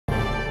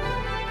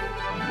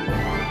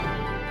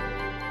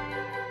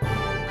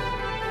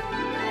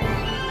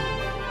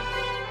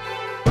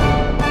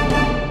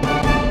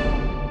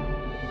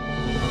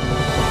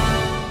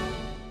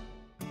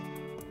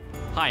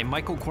Hi,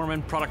 Michael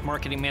Corman, Product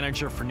Marketing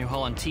Manager for New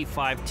Holland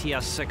T5,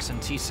 TS6, and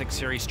T6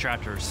 Series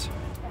tractors.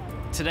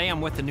 Today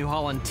I'm with the New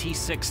Holland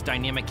T6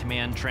 Dynamic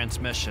Command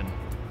transmission.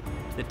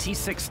 The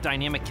T6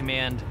 Dynamic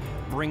Command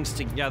brings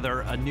together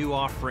a new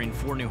offering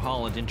for New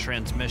Holland in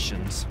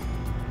transmissions.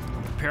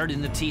 Paired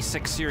in the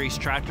T6 Series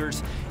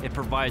tractors, it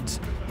provides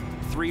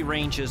 3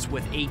 ranges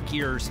with 8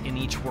 gears in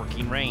each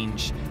working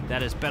range.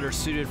 That is better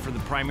suited for the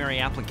primary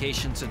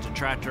applications that the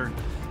tractor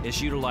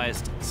is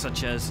utilized,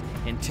 such as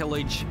in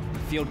tillage,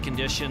 field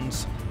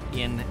conditions,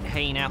 in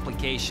haying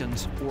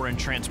applications, or in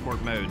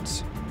transport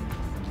modes.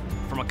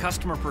 From a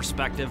customer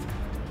perspective,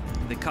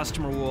 the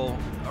customer will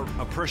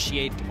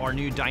appreciate our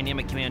new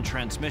Dynamic Command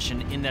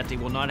transmission in that they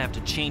will not have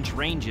to change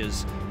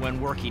ranges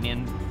when working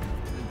in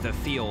the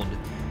field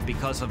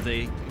because of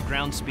the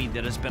ground speed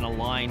that has been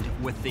aligned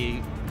with the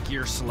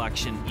gear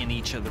selection in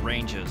each of the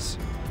ranges.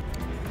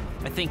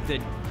 I think that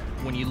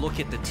when you look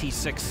at the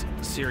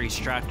T6 Series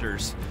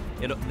tractors,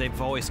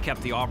 they've always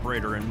kept the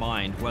operator in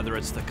mind, whether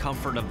it's the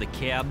comfort of the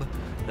cab,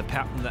 the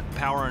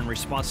power and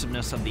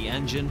responsiveness of the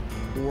engine,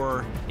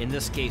 or in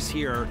this case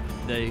here,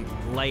 the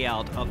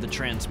layout of the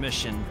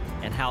transmission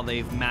and how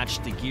they've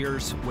matched the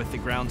gears with the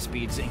ground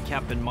speeds and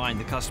kept in mind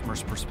the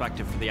customer's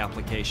perspective for the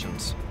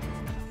applications.